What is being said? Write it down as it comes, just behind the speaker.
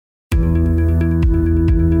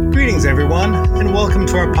everyone, and welcome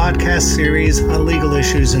to our podcast series on legal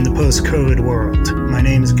issues in the post-COVID world. My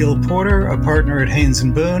name is Gil Porter, a partner at Haynes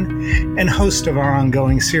 & Boone, and host of our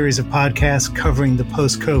ongoing series of podcasts covering the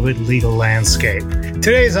post-COVID legal landscape.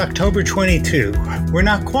 Today is October 22. We're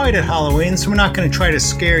not quite at Halloween, so we're not going to try to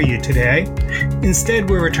scare you today. Instead,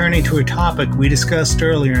 we're returning to a topic we discussed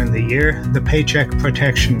earlier in the year, the Paycheck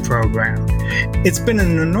Protection Program. It's been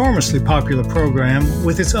an enormously popular program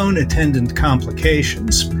with its own attendant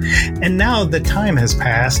complications. And now that time has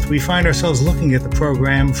passed, we find ourselves looking at the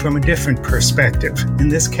program from a different perspective. In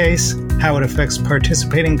this case, how it affects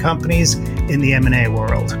participating companies in the M&A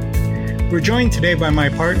world. We're joined today by my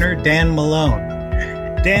partner, Dan Malone.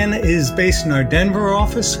 Dan is based in our Denver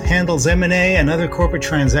office, handles M&A and other corporate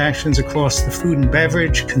transactions across the food and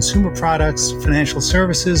beverage, consumer products, financial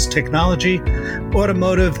services, technology,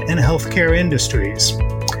 automotive, and healthcare industries.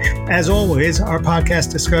 As always, our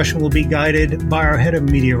podcast discussion will be guided by our head of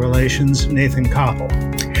media relations, Nathan Koppel.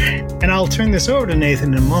 And I'll turn this over to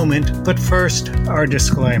Nathan in a moment, but first, our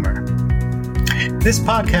disclaimer. This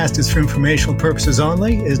podcast is for informational purposes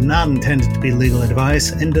only, is not intended to be legal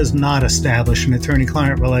advice, and does not establish an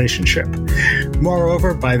attorney-client relationship.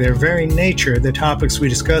 Moreover, by their very nature, the topics we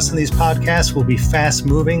discuss in these podcasts will be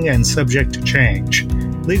fast-moving and subject to change.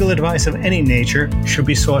 Legal advice of any nature should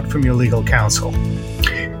be sought from your legal counsel.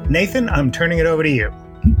 Nathan, I'm turning it over to you.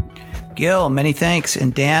 Gil, many thanks.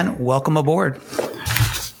 And Dan, welcome aboard.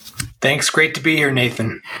 Thanks. Great to be here,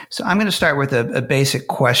 Nathan. So I'm going to start with a basic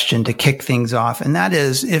question to kick things off. And that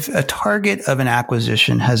is, if a target of an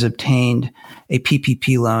acquisition has obtained a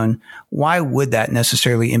PPP loan, why would that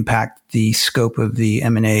necessarily impact the scope of the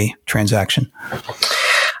M&A transaction?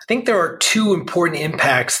 I think there are two important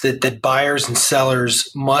impacts that buyers and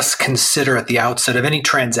sellers must consider at the outset of any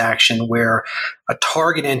transaction where a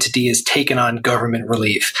target entity has taken on government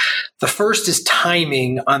relief. The first is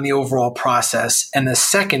timing on the overall process, and the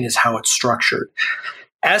second is how it's structured.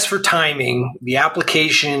 As for timing, the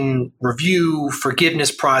application, review,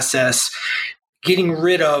 forgiveness process, getting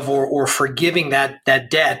rid of or forgiving that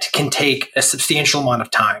debt can take a substantial amount of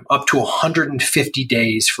time, up to 150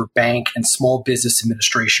 days for bank and small business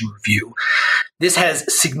administration review. This has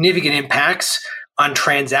significant impacts on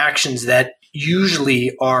transactions that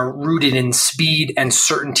usually are rooted in speed and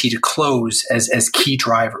certainty to close as key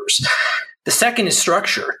drivers. The second is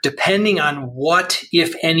structure. Depending on what,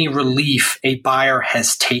 if any, relief a buyer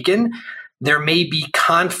has taken, there may be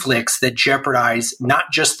conflicts that jeopardize not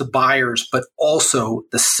just the buyer's, but also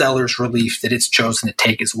the seller's relief that it's chosen to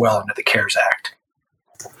take as well under the CARES Act.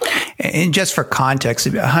 And just for context,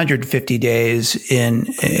 150 days in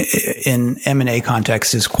M&A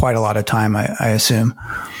context is quite a lot of time, I assume.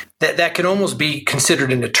 That can almost be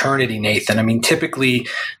considered an eternity, Nathan. I mean, typically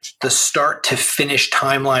the start to finish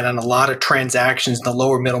timeline on a lot of transactions in the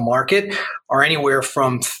lower middle market are anywhere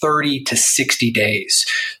from 30 to 60 days.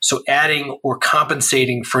 So adding or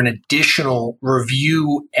compensating for an additional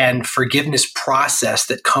review and forgiveness process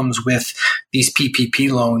that comes with these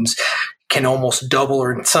PPP loans can almost double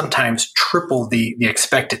or sometimes triple the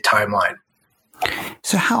expected timeline.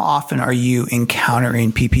 So how often are you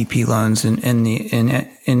encountering PPP loans in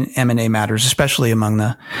M&A matters, especially among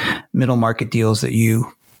the middle market deals that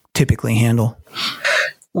you typically handle?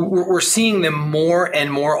 We're seeing them more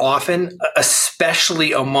and more often,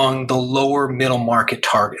 especially among the lower middle market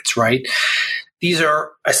targets, right? These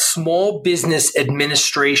are a small business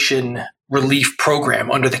administration relief program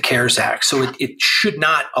under the CARES Act. So it should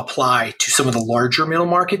not apply to some of the larger middle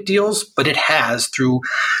market deals, but it has through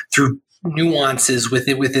nuances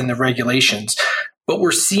within the regulations. But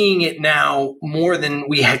we're seeing it now more than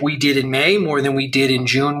we did in May, more than we did in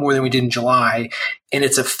June, more than we did in July. And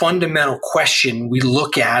it's a fundamental question we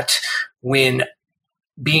look at when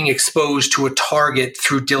being exposed to a target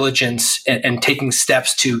through diligence and taking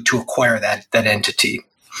steps to acquire that entity.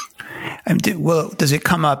 Well, does it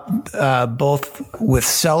come up both with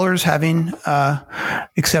sellers having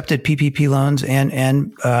accepted PPP loans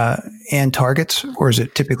and targets, or is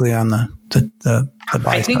it typically on the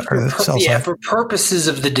buy side or the sell side? For purposes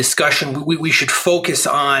of the discussion, we should focus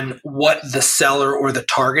on what the seller or the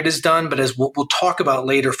target has done. But as we'll talk about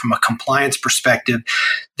later from a compliance perspective,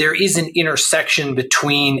 there is an intersection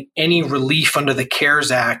between any relief under the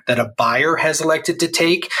CARES Act that a buyer has elected to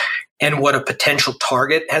take and what a potential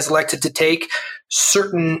target has elected to take.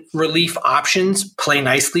 Certain relief options play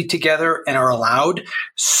nicely together and are allowed.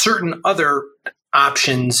 Certain other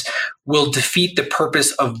options will defeat the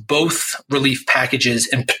purpose of both relief packages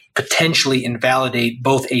and potentially invalidate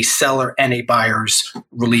both a seller and a buyer's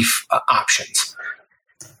relief options.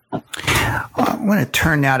 I want to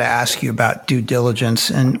turn now to ask you about due diligence,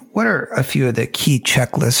 and what are a few of the key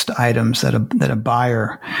checklist items that a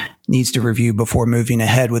buyer needs to review before moving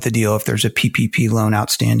ahead with a deal if there's a PPP loan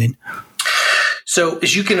outstanding? So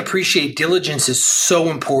as you can appreciate, diligence is so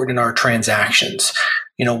important in our transactions.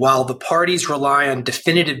 While the parties rely on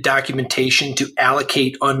definitive documentation to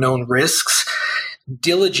allocate unknown risks,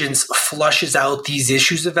 diligence flushes out these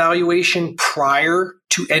issues of valuation prior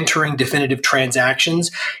to entering definitive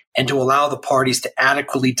transactions and to allow the parties to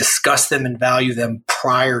adequately discuss them and value them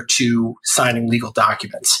prior to signing legal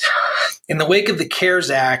documents. In the wake of the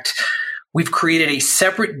CARES Act, we've created a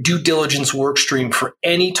separate due diligence workstream for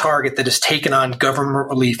any target that has taken on government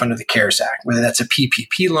relief under the CARES Act, whether that's a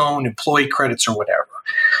PPP loan, employee credits, or whatever.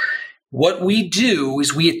 What we do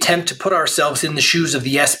is we attempt to put ourselves in the shoes of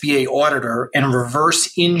the SBA auditor and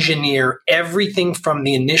reverse engineer everything from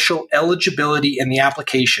the initial eligibility and the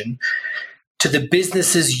application to the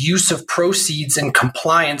business's use of proceeds and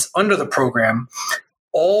compliance under the program,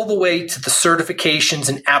 all the way to the certifications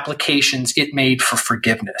and applications it made for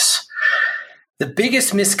forgiveness. The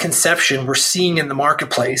biggest misconception we're seeing in the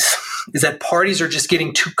marketplace is that parties are just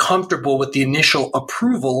getting too comfortable with the initial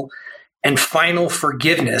approval and final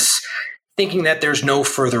forgiveness, thinking that there's no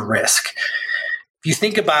further risk. If you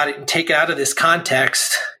think about it and take it out of this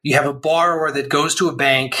context, you have a borrower that goes to a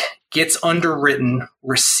bank, gets underwritten,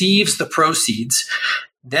 receives the proceeds,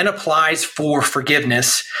 then applies for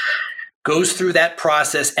forgiveness, goes through that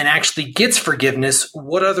process and actually gets forgiveness.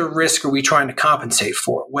 What other risk are we trying to compensate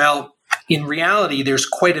for? Well, in reality, there's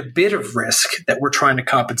quite a bit of risk that we're trying to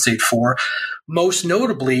compensate for. Most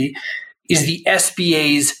notably is the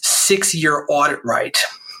SBA's 6-year audit right.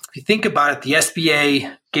 If you think about it, the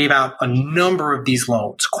SBA gave out a number of these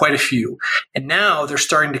loans, quite a few, and now they're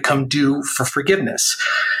starting to come due for forgiveness.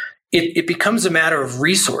 It becomes a matter of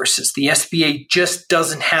resources. The SBA just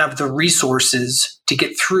doesn't have the resources to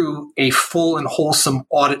get through a full and wholesome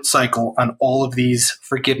audit cycle on all of these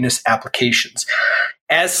forgiveness applications.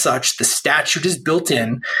 As such, the statute is built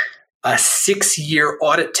in a 6-year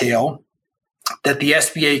audit tail that the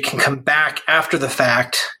SBA can come back after the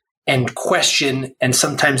fact and question and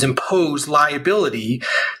sometimes impose liability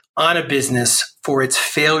on a business for its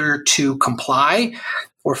failure to comply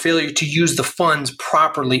or failure to use the funds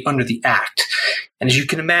properly under the Act. And as you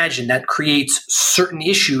can imagine, that creates certain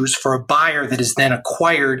issues for a buyer that has then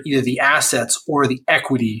acquired either the assets or the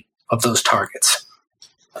equity of those targets.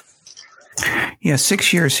 Yeah,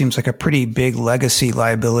 6 years seems like a pretty big legacy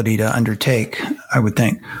liability to undertake, I would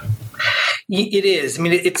think. It is. I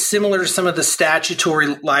mean, it's similar to some of the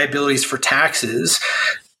statutory liabilities for taxes.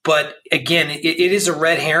 But again, it is a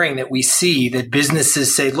red herring that we see that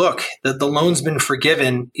businesses say, look, the loan's been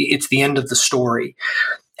forgiven. It's the end of the story.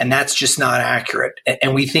 And that's just not accurate.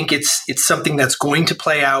 And we think it's something that's going to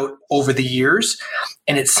play out over the years.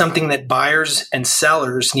 And it's something that buyers and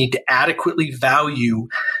sellers need to adequately value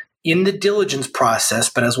in the diligence process,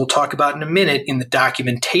 but as we'll talk about in a minute, in the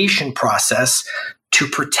documentation process to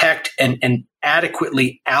protect and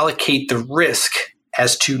adequately allocate the risk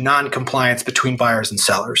as to non-compliance between buyers and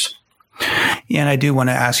sellers. Yeah, and I do want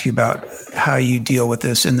to ask you about how you deal with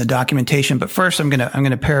this in the documentation. But first, I'm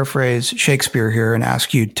going to paraphrase Shakespeare here and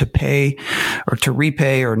ask you to pay or to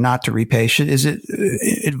repay or not to repay. Is it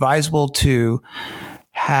advisable to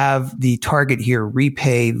have the target here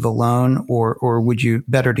repay the loan, or would you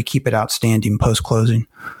better to keep it outstanding post-closing?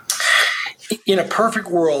 In a perfect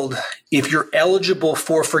world, if you're eligible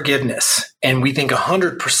for forgiveness, and we think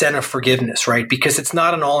 100% of forgiveness, right? Because it's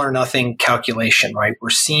not an all or nothing calculation, right? We're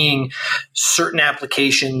seeing certain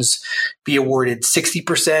applications be awarded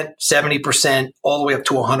 60%, 70%, all the way up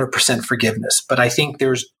to 100% forgiveness. But I think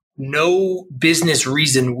there's no business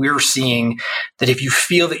reason we're seeing that if you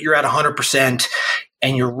feel that you're at 100%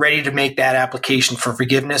 and you're ready to make that application for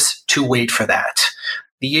forgiveness, to wait for that.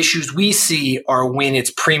 The issues we see are when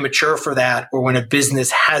it's premature for that or when a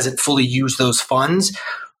business hasn't fully used those funds.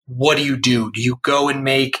 What do? Do you go and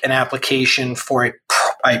make an application for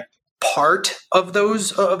a part of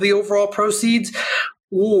those of the overall proceeds?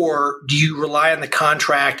 Or do you rely on the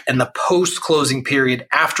contract and the post-closing period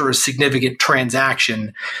after a significant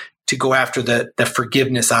transaction to go after the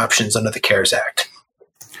forgiveness options under the CARES Act?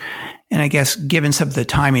 And I guess given some of the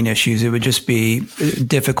timing issues, it would just be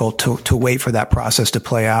difficult to wait for that process to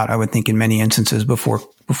play out, I would think, in many instances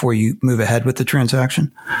before you move ahead with the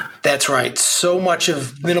transaction. That's right. So much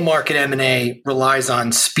of middle market M&A relies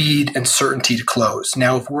on speed and certainty to close.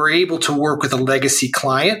 Now, if we're able to work with a legacy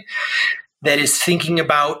client that is thinking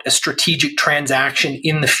about a strategic transaction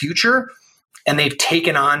in the future, and they've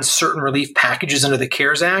taken on certain relief packages under the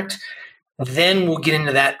CARES Act, then we'll get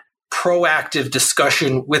into that proactive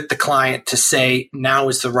discussion with the client to say, now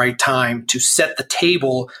is the right time to set the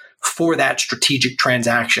table for that strategic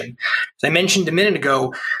transaction. As I mentioned a minute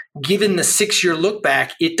ago, given the 6-year look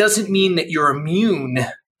back, it doesn't mean that you're immune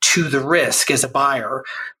to the risk as a buyer,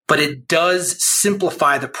 but it does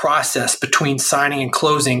simplify the process between signing and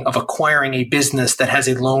closing of acquiring a business that has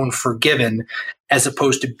a loan forgiven, as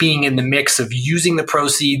opposed to being in the mix of using the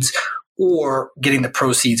proceeds or getting the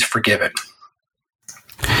proceeds forgiven.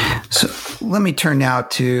 So let me turn now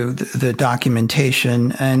to the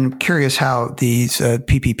documentation, and curious how these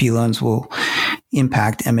PPP loans will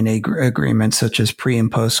impact M&A agreements such as pre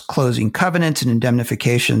and post closing covenants and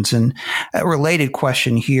indemnifications. And a related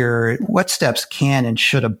question here, what steps can and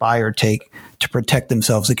should a buyer take to protect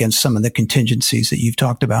themselves against some of the contingencies that you've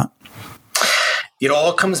talked about? It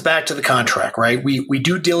all comes back to the contract, right? We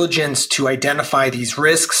do diligence to identify these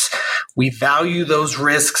risks. We value those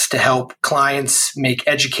risks to help clients make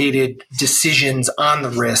educated decisions on the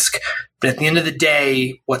risk. But at the end of the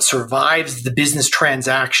day, what survives the business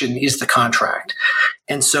transaction is the contract.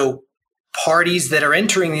 And so parties that are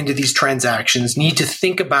entering into these transactions need to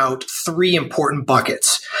think about 3 important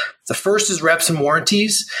buckets. The first is reps and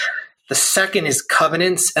warranties. The second is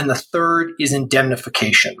covenants. And the third is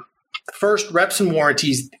indemnification. First, reps and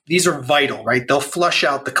warranties, these are vital, right? They'll flush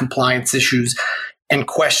out the compliance issues and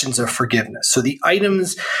questions of forgiveness. So the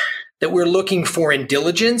items that we're looking for in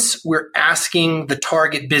diligence, we're asking the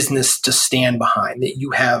target business to stand behind, that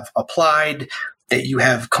you have applied, that you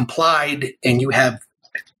have complied, and you have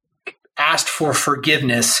asked for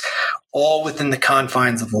forgiveness, all within the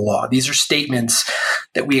confines of the law. These are statements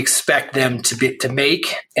that we expect them to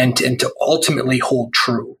make and to ultimately hold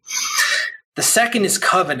true. The second is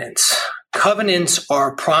covenants. Covenants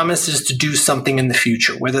are promises to do something in the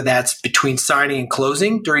future, whether that's between signing and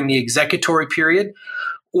closing during the executory period,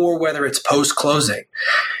 or whether it's post-closing.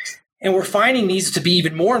 And we're finding these to be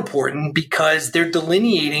even more important because they're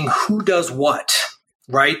delineating who does what,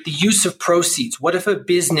 right? The use of proceeds. What if a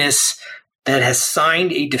business that has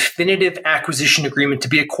signed a definitive acquisition agreement to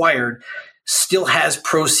be acquired still has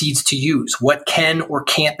proceeds to use? What can or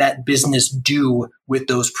can't that business do with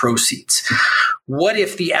those proceeds? What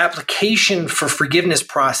if the application for forgiveness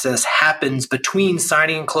process happens between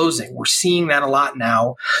signing and closing? We're seeing that a lot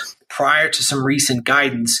now. Prior to some recent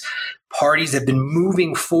guidance, parties have been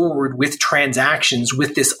moving forward with transactions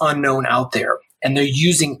with this unknown out there, and they're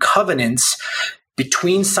using covenants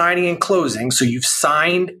between signing and closing. So you've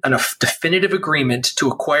signed a definitive agreement to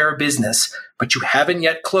acquire a business, but you haven't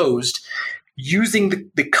yet closed,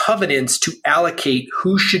 using the covenants to allocate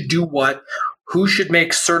who should do what, who should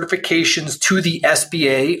make certifications to the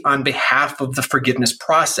SBA on behalf of the forgiveness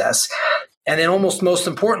process. And then almost most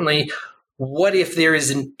importantly, what if there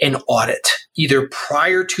is an audit, either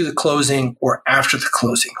prior to the closing or after the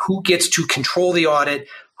closing? Who gets to control the audit?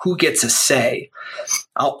 Who gets a say?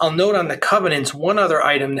 I'll note on the covenants, one other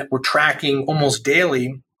item that we're tracking almost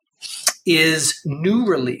daily is new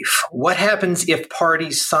relief. What happens if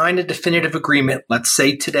parties sign a definitive agreement, let's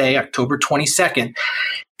say today, October 22nd,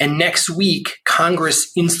 and next week,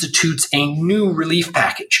 Congress institutes a new relief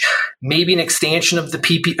package, maybe an expansion of the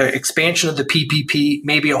PPP,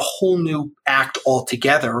 maybe a whole new act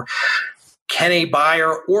altogether. Can a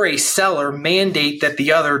buyer or a seller mandate that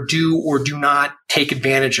the other do or do not take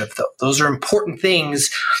advantage of those? Those are important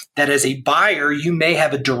things that as a buyer, you may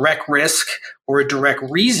have a direct risk or a direct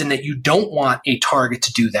reason that you don't want a target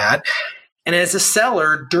to do that. And as a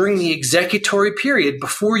seller, during the executory period,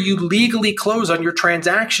 before you legally close on your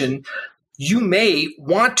transaction, you may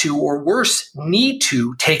want to, or worse, need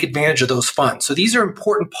to take advantage of those funds. So these are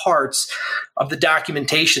important parts of the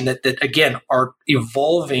documentation that again, are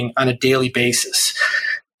evolving on a daily basis.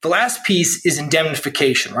 The last piece is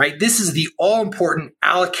indemnification, right? This is the all-important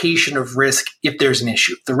allocation of risk if there's an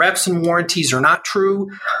issue. If the reps and warranties are not true,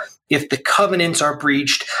 if the covenants are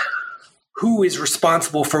breached, who is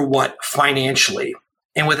responsible for what financially?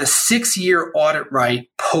 And with a 6-year audit right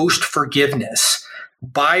post-forgiveness,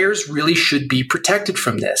 buyers really should be protected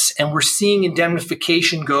from this. And we're seeing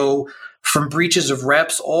indemnification go from breaches of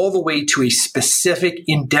reps all the way to a specific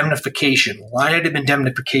indemnification, line item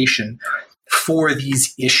indemnification for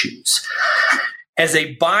these issues. As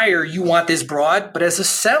a buyer, you want this broad, but as a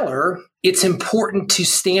seller, it's important to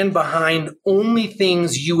stand behind only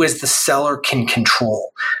things you as the seller can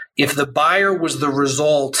control. If the buyer was the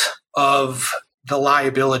result of the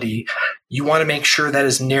liability, you want to make sure that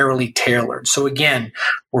is narrowly tailored. So again,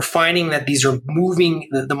 we're finding that these are moving,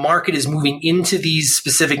 the market is moving into these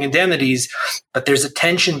specific indemnities, but there's a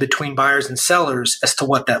tension between buyers and sellers as to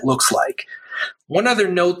what that looks like. One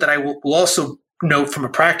other note that I will also note from a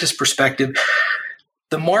practice perspective,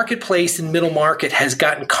 the marketplace and middle market has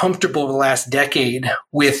gotten comfortable over the last decade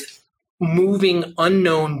with moving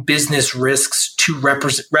unknown business risks to rep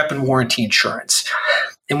and warranty insurance.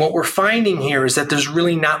 And what we're finding here is that there's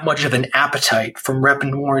really not much of an appetite from rep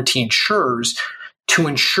and warranty insurers to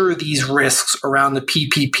insure these risks around the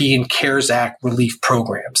PPP and CARES Act relief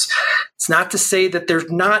programs. It's not to say that there's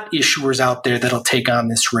not issuers out there that'll take on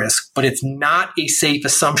this risk, but it's not a safe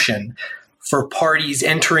assumption for parties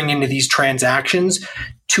entering into these transactions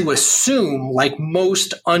to assume, like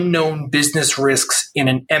most unknown business risks in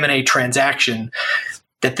an M&A transaction,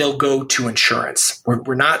 that they'll go to insurance.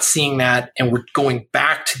 We're not seeing that, and we're going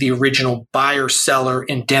back to the original buyer-seller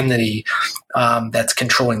indemnity that's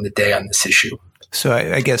controlling the day on this issue. So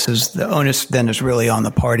I guess the onus then is really on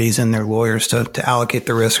the parties and their lawyers to allocate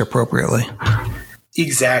the risk appropriately.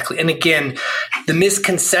 Exactly. And again, the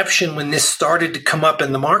misconception when this started to come up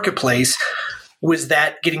in the marketplace was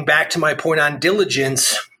that, getting back to my point on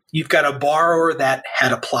diligence, you've got a borrower that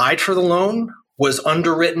had applied for the loan, was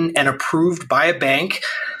underwritten and approved by a bank,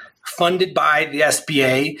 funded by the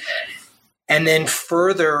SBA, and then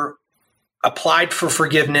further applied for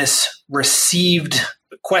forgiveness, received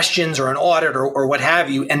questions or an audit or what have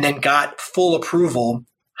you, and then got full approval.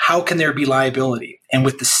 How can there be liability? And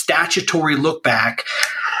with the statutory look back,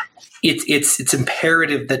 it's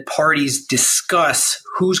imperative that parties discuss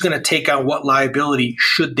who's going to take on what liability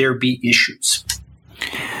should there be issues.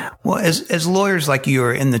 Well, as lawyers like you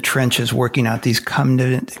are in the trenches working out these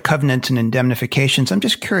covenants and indemnifications, I'm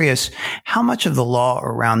just curious how much of the law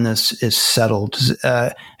around this is settled.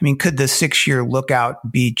 I mean, could the 6-year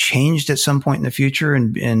lookout be changed at some point in the future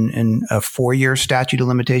and a 4-year statute of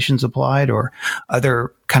limitations applied, or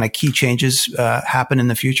other kind of key changes happen in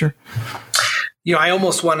the future? You know, I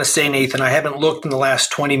almost want to say, Nathan, I haven't looked in the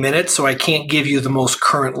last 20 minutes, so I can't give you the most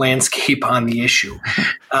current landscape on the issue.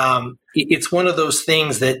 It's one of those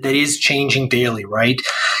things that is changing daily, right?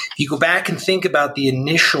 If you go back and think about the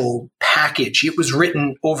initial package, it was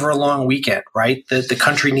written over a long weekend, right? The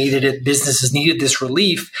country needed it, businesses needed this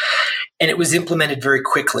relief, and it was implemented very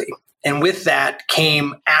quickly. And with that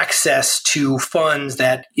came access to funds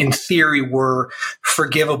that, in theory, were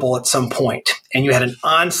forgivable at some point. And you had an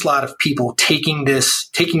onslaught of people taking this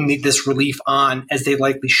relief on, as they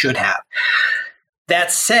likely should have.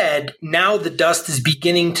 That said, now the dust is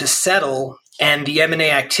beginning to settle and the M&A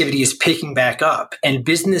activity is picking back up. And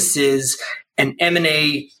businesses and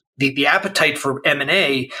M&A, the appetite for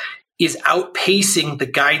M&A is outpacing the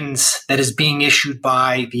guidance that is being issued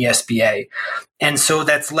by the SBA. And so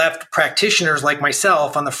that's left practitioners like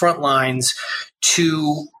myself on the front lines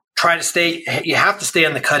to try to you have to stay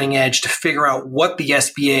on the cutting edge to figure out what the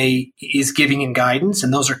SBA is giving in guidance.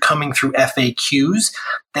 And those are coming through FAQs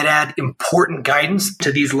that add important guidance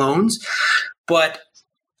to these loans. But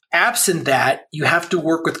absent that, you have to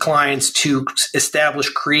work with clients to establish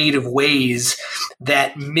creative ways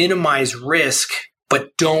that minimize risk,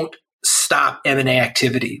 but don't stop M&A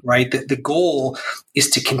activity, right? The goal is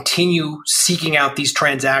to continue seeking out these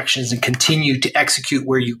transactions and continue to execute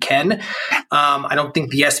where you can. I don't think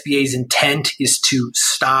the SBA's intent is to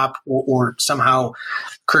stop or somehow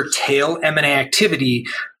curtail M&A activity,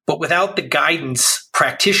 but without the guidance,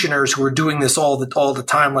 practitioners who are doing this all the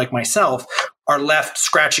time, like myself, are left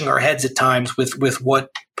scratching our heads at times with what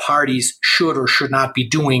parties should or should not be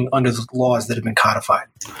doing under the laws that have been codified.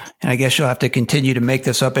 And I guess you'll have to continue to make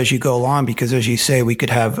this up as you go along, because, as you say, we could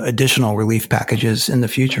have additional relief packages in the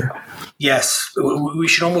future. Yes, we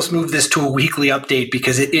should almost move this to a weekly update,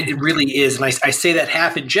 because it really is. And I say that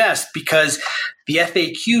half in jest, because the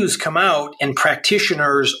FAQs come out and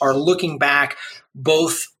practitioners are looking back,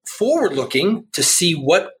 both forward-looking to see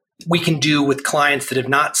what we can do with clients that have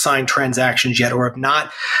not signed transactions yet or have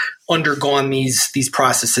not undergone these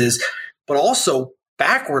processes, but also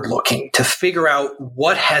backward looking to figure out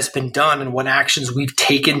what has been done and what actions we've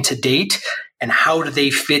taken to date and how do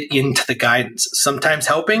they fit into the guidance. Sometimes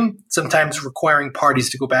helping, sometimes requiring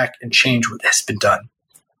parties to go back and change what has been done.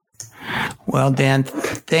 Well, Dan,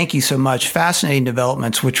 thank you so much. Fascinating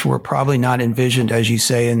developments, which were probably not envisioned, as you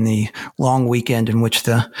say, in the long weekend in which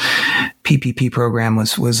the PPP program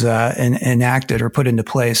was enacted or put into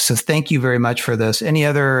place. So thank you very much for this. Any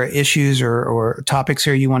other issues or topics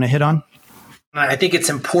here you want to hit on? I think it's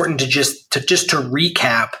important to just to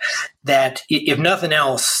recap that, if nothing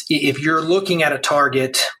else, if you're looking at a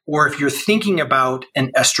target or if you're thinking about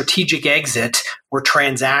a strategic exit or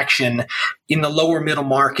transaction in the lower middle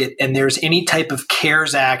market, and there's any type of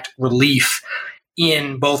CARES Act relief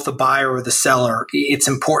in both the buyer or the seller, it's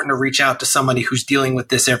important to reach out to somebody who's dealing with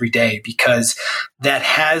this every day, because that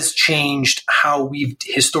has changed how we've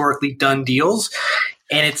historically done deals.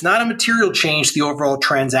 And it's not a material change to the overall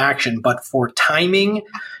transaction, but for timing,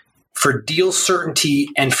 for deal certainty,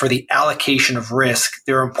 and for the allocation of risk,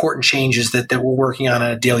 there are important changes that we're working on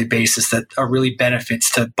a daily basis that are really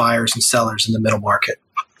benefits to buyers and sellers in the middle market.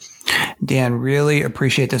 Dan, really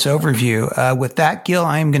appreciate this overview. With that, Gil,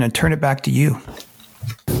 I am going to turn it back to you.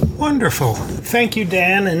 Wonderful. Thank you,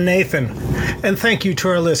 Dan and Nathan. And thank you to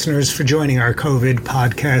our listeners for joining our COVID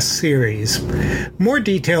podcast series. More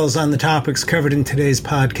details on the topics covered in today's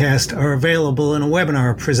podcast are available in a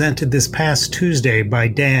webinar presented this past Tuesday by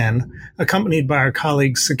Dan, accompanied by our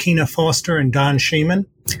colleagues Sakina Foster and Don Sheeman,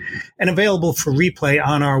 and available for replay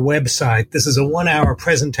on our website. This is a 1-hour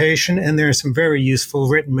presentation, and there are some very useful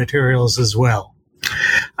written materials as well.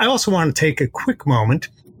 I also want to take a quick moment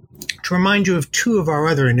to remind you of 2 of our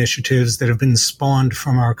other initiatives that have been spawned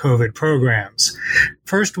from our COVID programs.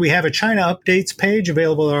 First, we have a China updates page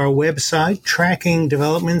available on our website tracking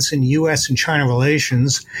developments in U.S. and China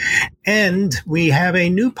relations. And we have a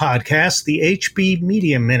new podcast, the HB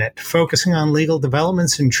Media Minute, focusing on legal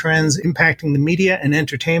developments and trends impacting the media and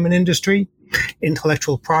entertainment industry,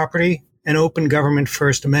 intellectual property, and open government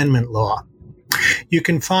First Amendment law. You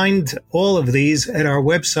can find all of these at our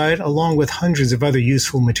website, along with hundreds of other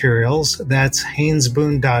useful materials. That's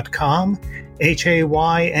haynesboone.com, HAYNESBOONE.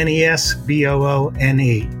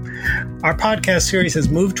 Our podcast series has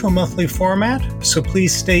moved to a monthly format, so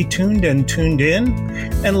please stay tuned and tuned in,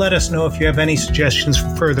 and let us know if you have any suggestions for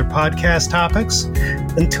further podcast topics.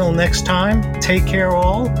 Until next time, take care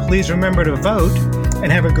all. Please remember to vote,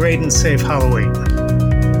 and have a great and safe Halloween.